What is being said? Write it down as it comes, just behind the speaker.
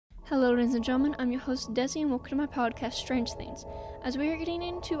Hello, ladies and gentlemen, I'm your host, Desi, and welcome to my podcast, Strange Things. As we are getting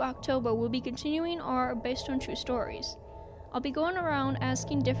into October, we'll be continuing our Based on True Stories. I'll be going around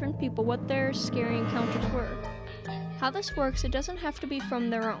asking different people what their scary encounters were. How this works, it doesn't have to be from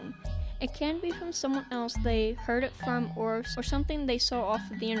their own. It can be from someone else they heard it from or something they saw off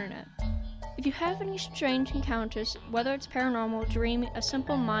of the internet. If you have any strange encounters, whether it's paranormal, dream, a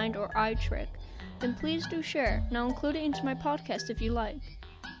simple mind, or eye trick, then please do share, and I'll include it into my podcast if you like.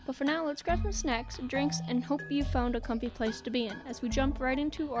 But for now, let's grab some snacks, drinks, and hope you found a comfy place to be in as we jump right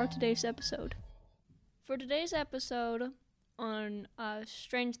into our today's episode. For today's episode on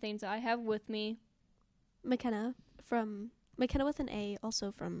Strange Things, I have with me McKenna with an A,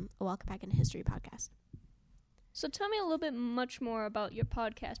 also from A Walk Back in History podcast. So tell me a little bit much more about your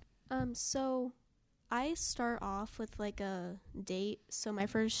podcast. So I start off with like a date. So my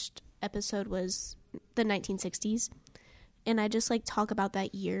first episode was the 1960s. And I just, talk about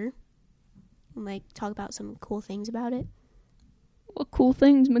that year and, talk about some cool things about it. What cool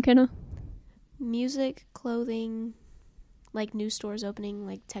things, McKenna? Music, clothing, new stores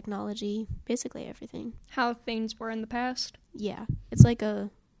opening, technology, basically everything. How things were in the past? Yeah. It's like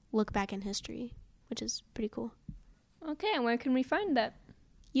a look back in history, which is pretty cool. Okay, and where can we find that?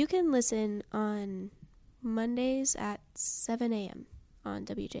 You can listen on Mondays at 7 a.m. on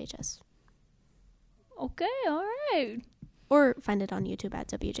WJHS. Okay, all right. Or find it on YouTube at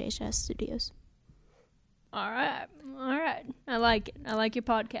WJHS Studios. All right. I like it. I like your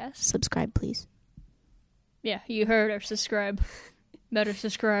podcast. Subscribe, please. Yeah, you heard her. Subscribe. Better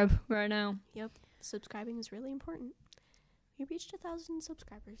subscribe right now. Yep. Subscribing is really important. We reached 1,000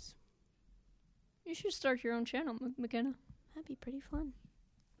 subscribers. You should start your own channel, McKenna. That'd be pretty fun.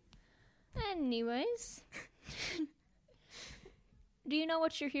 Anyways. Do you know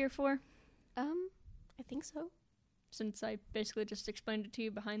what you're here for? I think so. Since I basically just explained it to you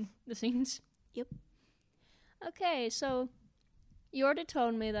behind the scenes. Yep. Okay, so you already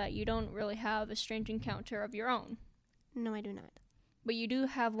told me that you don't really have a strange encounter of your own. No, I do not. But you do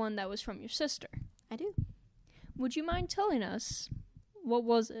have one that was from your sister. I do. Would you mind telling us? What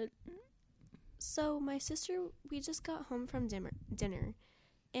was it? So my sister, we just got home from dinner,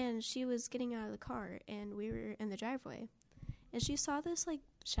 and she was getting out of the car, and we were in the driveway. And she saw this,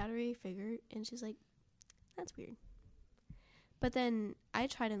 shadowy figure, and she's like, that's weird. But then I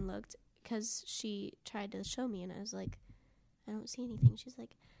tried and looked because she tried to show me, and I was like, I don't see anything. She's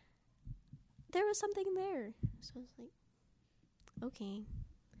like, there was something there. So I was like, okay.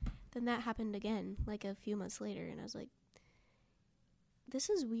 Then that happened again, a few months later, and I was like, this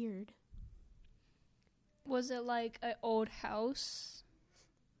is weird. Was it an old house?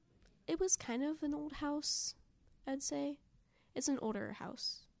 It was kind of an old house, I'd say. It's an older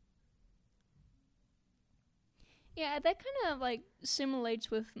house. Yeah, that kind of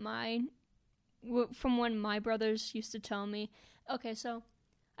simulates with mine, from when my brothers used to tell me. Okay, so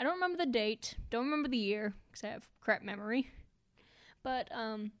I don't remember the date, don't remember the year, because I have crap memory. But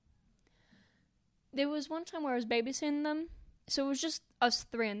there was one time where I was babysitting them, so it was just us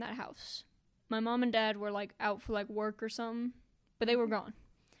three in that house. My mom and dad were out for work or something, but they were gone.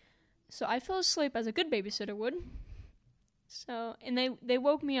 So I fell asleep as a good babysitter would. So, and they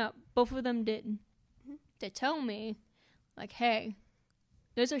woke me up. Both of them did. To tell me, hey,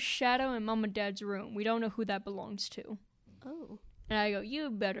 there's a shadow in Mom and Dad's room. We don't know who that belongs to. Oh. And I go, you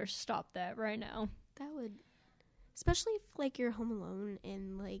better stop that right now. That would, especially if, you're home alone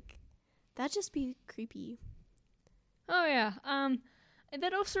and, that'd just be creepy. Oh, yeah. And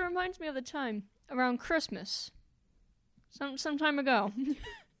that also reminds me of the time around Christmas. Some time ago.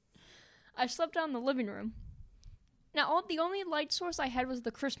 I slept out in the living room. Now, the only light source I had was the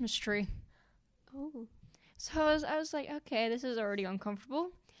Christmas tree. Oh. So I was like, okay, this is already uncomfortable.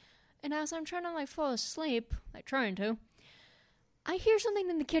 And as I'm trying to, fall asleep, trying to, I hear something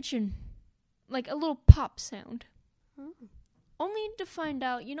in the kitchen. A little pop sound. Oh. Only to find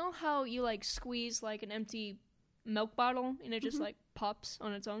out, you know how you, squeeze, an empty milk bottle and it just, pops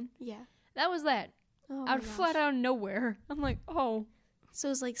on its own? Yeah. That was that. Oh, Flat out of nowhere. I'm like, oh. So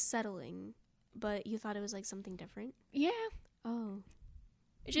it was, settling, but you thought it was, something different? Yeah. Oh.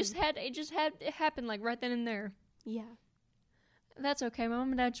 It happened right then and there. Yeah. That's okay. My mom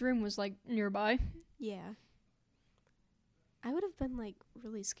and dad's room was nearby. Yeah. I would have been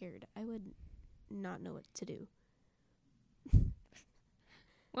really scared. I would not know what to do.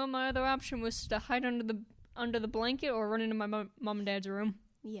 Well, my other option was to hide under the blanket or run into my mom and dad's room.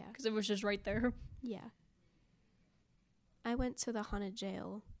 Yeah. Because it was just right there. Yeah. I went to the haunted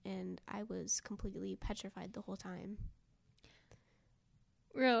jail and I was completely petrified the whole time.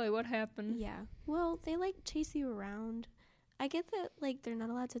 Really? What happened? Yeah. Well, they chase you around. I get that, like, they're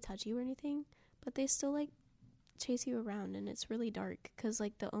not allowed to touch you or anything, but they still, like, chase you around, and it's really dark because,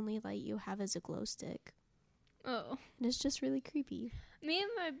 like, the only light you have is a glow stick. Oh. And it's just really creepy. Me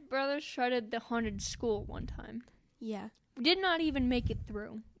and my brothers tried the haunted school one time. Yeah. We did not even make it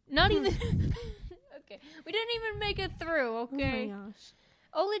through. Not even... Okay. We didn't even make it through, okay? Oh my gosh.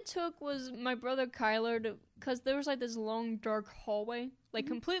 All it took was my brother Kyler to... Because there was, like, this long, dark hallway. Like,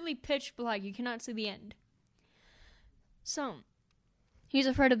 completely pitch black. You cannot see the end. So, he's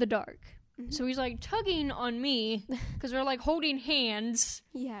afraid of the dark. Mm-hmm. So he's, like, tugging on me. Because we're, like, holding hands.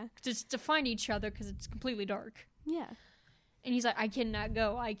 Yeah. Just to find each other because it's completely dark. Yeah. And he's like, I cannot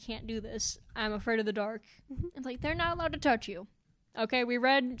go. I can't do this. I'm afraid of the dark. Mm-hmm. It's like, they're not allowed to touch you. Okay, we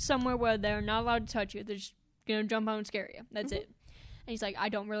read somewhere where they're not allowed to touch you. They're just going to jump out and scare you. That's it. And he's like, I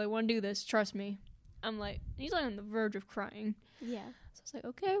don't really want to do this. Trust me. I'm like, he's like on the verge of crying. Yeah. So I was like,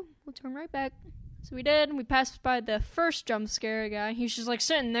 okay, we'll turn right back. So we did. We passed by the first jump scare guy. He's just like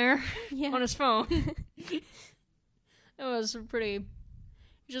sitting there on his phone. It was pretty.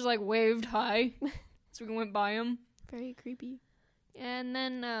 He just like waved hi. So we went by him. Very creepy. And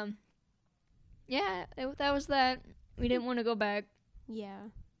then, that was that. We didn't want to go back. Yeah.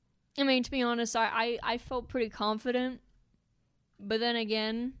 I mean, to be honest, I felt pretty confident. But then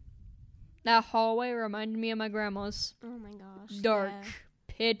again, that hallway reminded me of my grandma's. Oh my gosh. Dark. Yeah.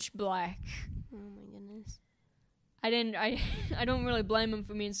 Pitch black. Oh my goodness. I don't really blame him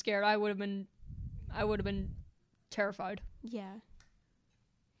for being scared. I would have been terrified. Yeah.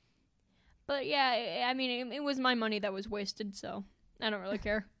 But yeah, I mean, it was my money that was wasted, so I don't really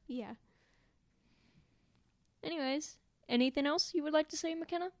care. Yeah. Anyways, anything else you would like to say,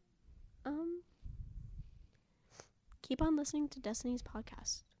 McKenna? Keep on listening to Destiny's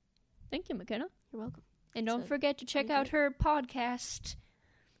podcast. Thank you, McKenna. You're welcome. And don't forget to check really out her podcast.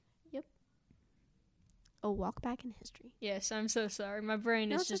 Yep. A Walk Back in History. Yes, I'm so sorry. My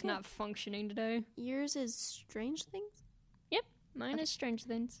brain is just okay. not functioning today. Yours is Strange Things? Yep, mine is Strange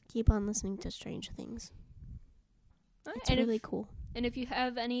Things. Keep on listening to Strange Things. It's really cool. And if you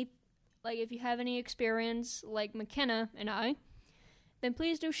have any experience like McKenna and I, then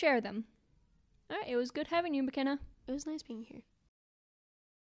please do share them. All right, it was good having you, McKenna. It was nice being here.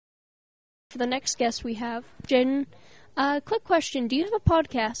 For the next guest we have, Jaden. Quick question. Do you have a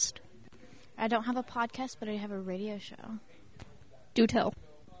podcast? I don't have a podcast, but I have a radio show. Do tell.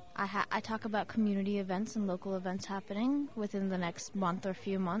 I talk about community events and local events happening within the next month or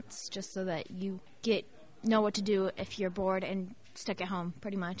few months, just so that you know what to do if you're bored and stuck at home,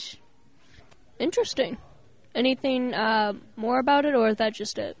 pretty much. Interesting. Anything more about it, or is that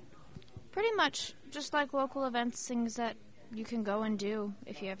just it? Pretty much. Just like local events, things that you can go and do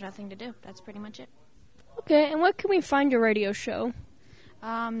if you have nothing to do. That's pretty much it. Okay, and where can we find your radio show?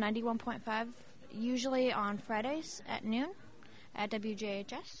 91.5, usually on Fridays at noon at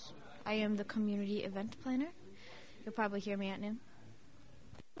WJHS. I am the community event planner. You'll probably hear me at noon.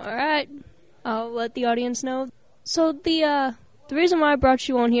 All right. I'll let the audience know. So the reason why I brought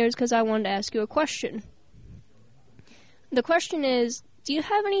you on here is because I wanted to ask you a question. The question is, do you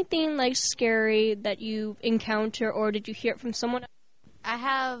have anything like scary that you encounter, or did you hear it from someone? I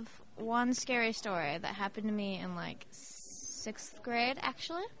have one scary story that happened to me in like 6th grade,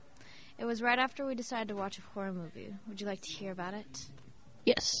 actually. It was right after we decided to watch a horror movie. Would you like to hear about it?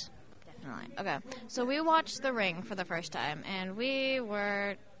 Yes. Definitely. Okay. So we watched The Ring for the first time, and we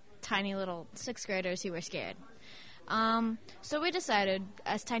were tiny little 6th graders who were scared. So we decided,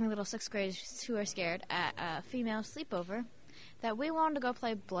 as tiny little 6th graders who are scared, at a female sleepover, that we wanted to go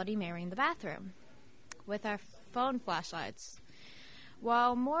play Bloody Mary in the bathroom with our phone flashlights.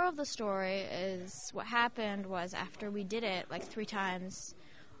 Well, more of the story is what happened was after we did it like 3 times,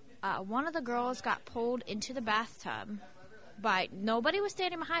 one of the girls got pulled into the bathtub. But nobody was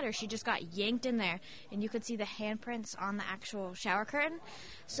standing behind her. She just got yanked in there, and you could see the handprints on the actual shower curtain.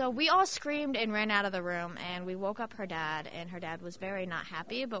 So we all screamed and ran out of the room, and we woke up her dad, and her dad was very not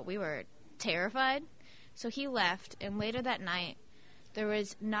happy, but we were terrified. So he left, and later that night, there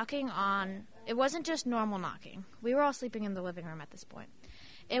was knocking on... It wasn't just normal knocking. We were all sleeping in the living room at this point.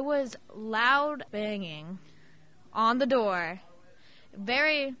 It was loud banging on the door,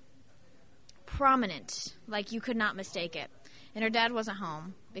 very prominent, like you could not mistake it. And her dad wasn't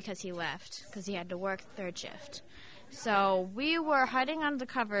home because he left, because he had to work 3rd shift. So we were hiding under the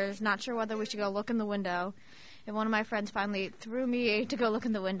covers, not sure whether we should go look in the window. And one of my friends finally threw me to go look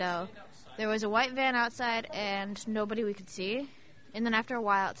in the window. There was a white van outside and nobody we could see. And then after a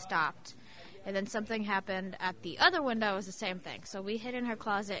while it stopped. And then something happened at the other window. It was the same thing. So we hid in her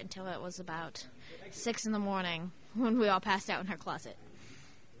closet until it was about 6 in the morning when we all passed out in her closet.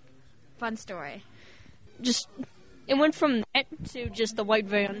 Fun story. It went from that to just the white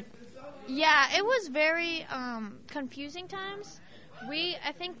van. Yeah, it was very confusing times.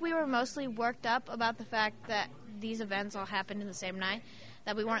 I think we were mostly worked up about the fact that these events all happened in the same night,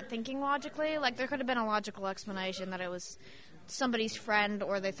 that we weren't thinking logically. Like, there could have been a logical explanation that it was somebody's friend,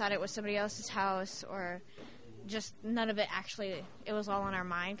 or they thought it was somebody else's house, or just none of it actually, it was all in our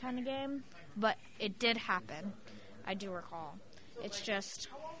mind kind of game. But it did happen, I do recall. It's just,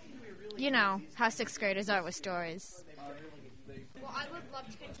 you know, how 6th graders are with stories. Well, I would love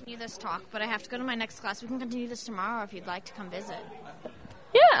to continue this talk, but I have to go to my next class. We can continue this tomorrow if you'd like to come visit.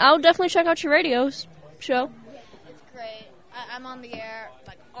 Yeah, I'll definitely check out your radio show. It's great. I'm on the air,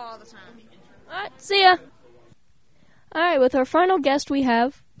 like, all the time. All right, see ya. All right, with our final guest we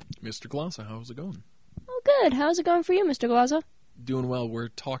have... Mr. Glaza, how's it going? Oh, good. How's it going for you, Mr. Glaza? Doing well. We're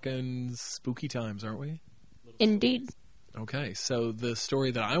talking spooky times, aren't we? Indeed. Okay, so the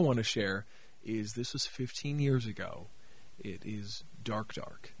story that I want to share is this was 15 years ago. It is dark.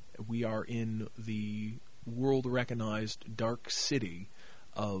 We are in the world-recognized dark city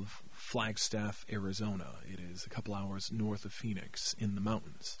of Flagstaff, Arizona. It is a couple hours north of Phoenix in the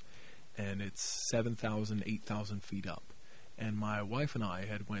mountains, and it's 7,000, 8,000 feet up. And my wife and I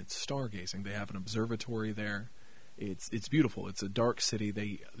had went stargazing. They have an observatory there. It's beautiful. It's a dark city.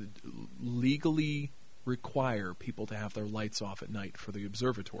 They legally require people to have their lights off at night for the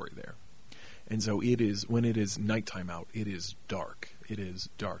observatory there. And so it is, when it is nighttime out, it is dark. It is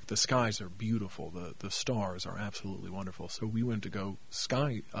dark. The skies are beautiful. The stars are absolutely wonderful. So we went to go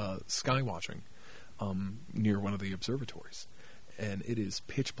sky watching near one of the observatories. And it is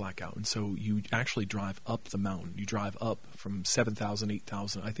pitch black out. And so you actually drive up the mountain. You drive up from 7,000,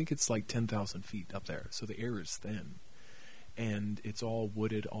 8,000. I think it's like 10,000 feet up there. So the air is thin. And it's all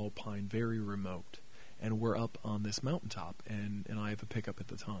wooded, all pine, very remote. And we're up on this mountaintop, and I have a pickup at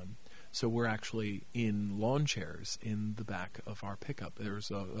the time. So we're actually in lawn chairs in the back of our pickup. There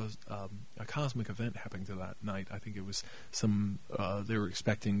was a cosmic event happening to that night. I think it was they were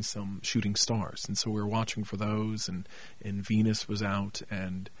expecting some shooting stars. And so we were watching for those, and Venus was out.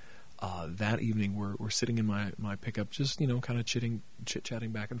 And that evening we're sitting in my pickup, just, kind of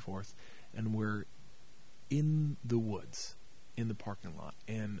chit-chatting back and forth. And we're in the woods, in the parking lot.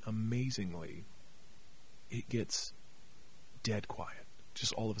 And amazingly, it gets dead quiet.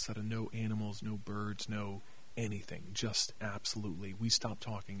 Just all of a sudden, no animals, no birds, no anything. Just absolutely. We stop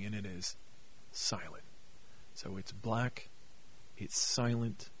talking, and it is silent. So it's black, it's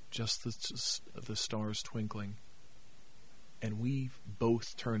silent, just the stars twinkling. And we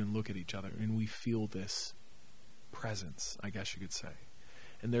both turn and look at each other, and we feel this presence, I guess you could say.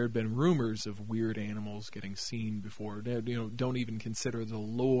 And there had been rumors of weird animals getting seen before. Don't even consider the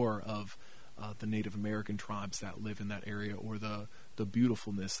lore of the Native American tribes that live in that area, or the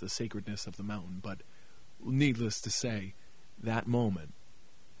beautifulness, the sacredness of the mountain. But needless to say, that moment,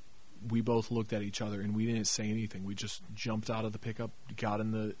 we both looked at each other and we didn't say anything. We just jumped out of the pickup, got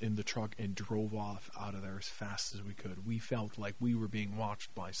in the truck, and drove off out of there as fast as we could. We felt like we were being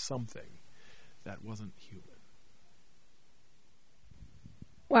watched by something that wasn't human.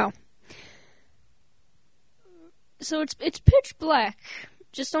 Wow. So it's pitch black.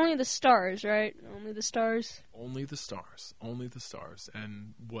 Just only the stars, right? Only the stars? Only the stars. Only the stars.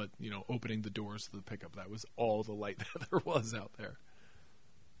 And opening the doors to the pickup, that was all the light that there was out there.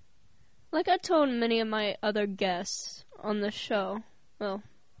 Like I told many of my other guests on the show, well,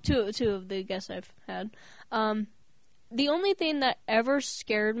 two of the guests I've had, the only thing that ever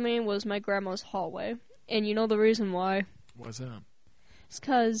scared me was my grandma's hallway. And you know the reason why? What's that? It's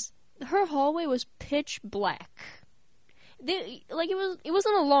because her hallway was pitch black. It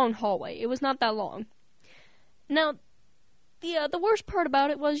wasn't a long hallway. It was not that long. Now, the worst part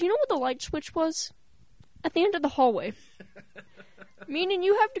about it was, you know what the light switch was? At the end of the hallway. Meaning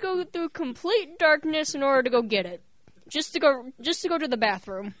you have to go through complete darkness in order to go get it. Just to go to the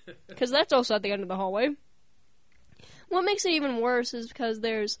bathroom. Because that's also at the end of the hallway. What makes it even worse is because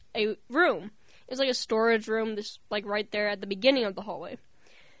there's a room. It's like a storage room that's like right there at the beginning of the hallway.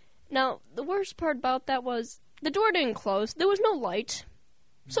 Now, the worst part about that was the door didn't close. There was no light.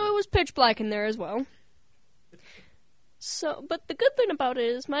 So it was pitch black in there as well. But the good thing about it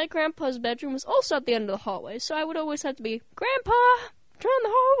is my grandpa's bedroom was also at the end of the hallway. So I would always have to be, Grandpa, turn on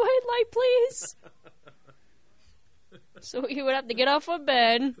the hallway light, please. So he would have to get off of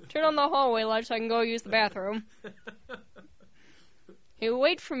bed, turn on the hallway light so I can go use the bathroom. He would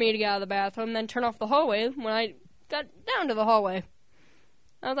wait for me to get out of the bathroom, then turn off the hallway when I got down to the hallway.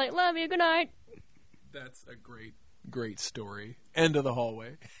 I was like, love you, good night. That's a great story. End of the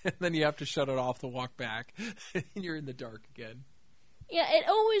hallway. And then you have to shut it off to walk back. And you're in the dark again. Yeah, it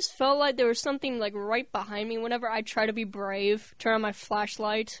always felt like there was something, like, right behind me whenever I try to be brave, turn on my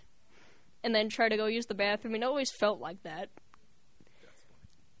flashlight, and then try to go use the bathroom. It always felt like that.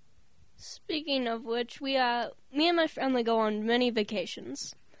 Speaking of which, me and my family go on many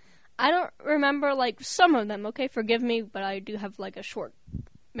vacations. I don't remember, like, some of them, okay? Forgive me, but I do have, like, a short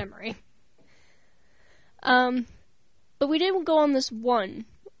memory. But we did go on this one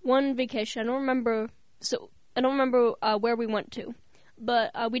vacation. I don't remember where we went to.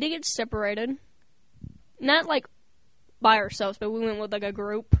 But we did get separated. Not, like, by ourselves, but we went with, like, a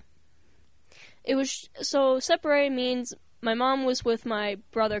group. It was, so separated means my mom was with my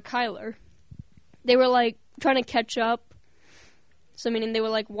brother Kyler. They were, like, trying to catch up. So, meaning they were,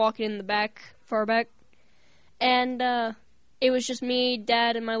 like, walking in the back, far back. And, it was just me,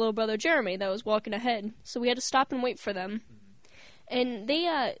 Dad, and my little brother Jeremy that was walking ahead. So we had to stop and wait for them. And they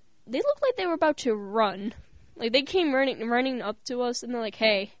looked like they were about to run. Like, they came running up to us, and they're like,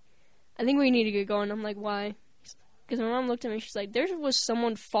 hey, I think we need to get going. I'm like, why? Because my mom looked at me, she's like, there was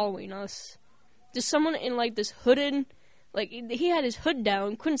someone following us. Just someone in, like, this hooded, like, he had his hood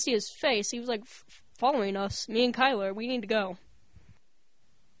down, couldn't see his face. He was, like, following us, me and Kyler. We need to go.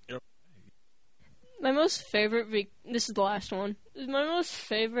 Yep. My most favorite, this is the last one. My most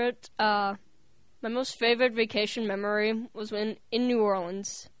favorite vacation memory was in New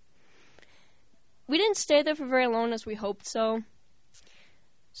Orleans. We didn't stay there for very long as we hoped so.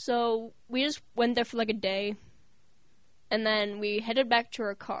 So we just went there for like a day. And then we headed back to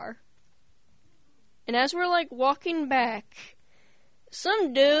our car. And as we're like walking back,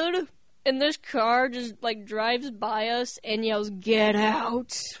 some dude in this car just like drives by us and yells, "Get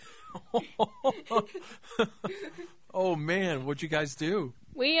out." Oh man, what'd you guys do?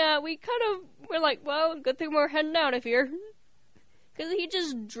 We're like, well, good thing we're heading out of here. Because he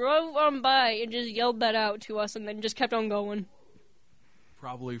just drove on by and just yelled that out to us and then just kept on going.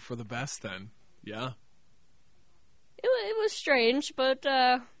 Probably for the best then. Yeah. It was strange, but,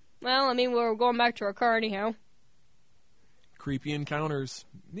 well, I mean, we were going back to our car anyhow. Creepy encounters.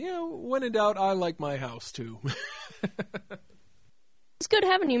 Yeah, when in doubt, I like my house too. It's good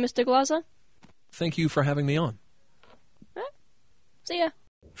having you, Mr. Glaza. Thank you for having me on. See ya.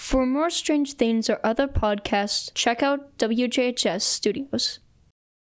 For more Strange Things or other podcasts, check out WJHS Studios.